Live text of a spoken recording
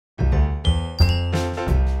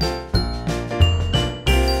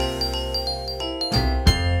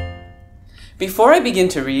Before I begin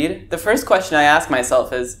to read, the first question I ask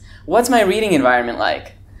myself is, what's my reading environment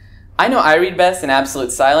like? I know I read best in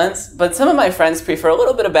absolute silence, but some of my friends prefer a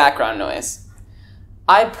little bit of background noise.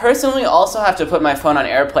 I personally also have to put my phone on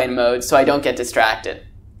airplane mode so I don't get distracted.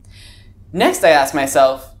 Next, I ask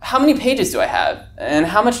myself, how many pages do I have, and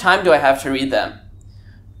how much time do I have to read them?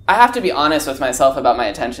 I have to be honest with myself about my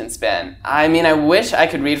attention span. I wish I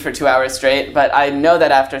could read for 2 hours straight, but I know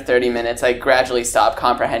that after 30 minutes, I gradually stop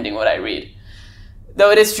comprehending what I read. Though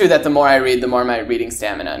it is true that the more I read, the more my reading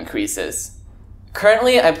stamina increases.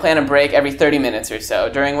 Currently, I plan a break every 30 minutes or so,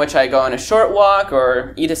 during which I go on a short walk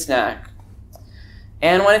or eat a snack.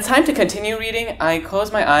 And when it's time to continue reading, I close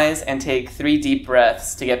my eyes and take 3 deep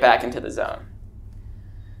breaths to get back into the zone.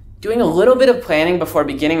 Doing a little bit of planning before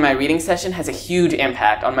beginning my reading session has a huge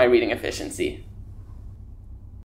impact on my reading efficiency.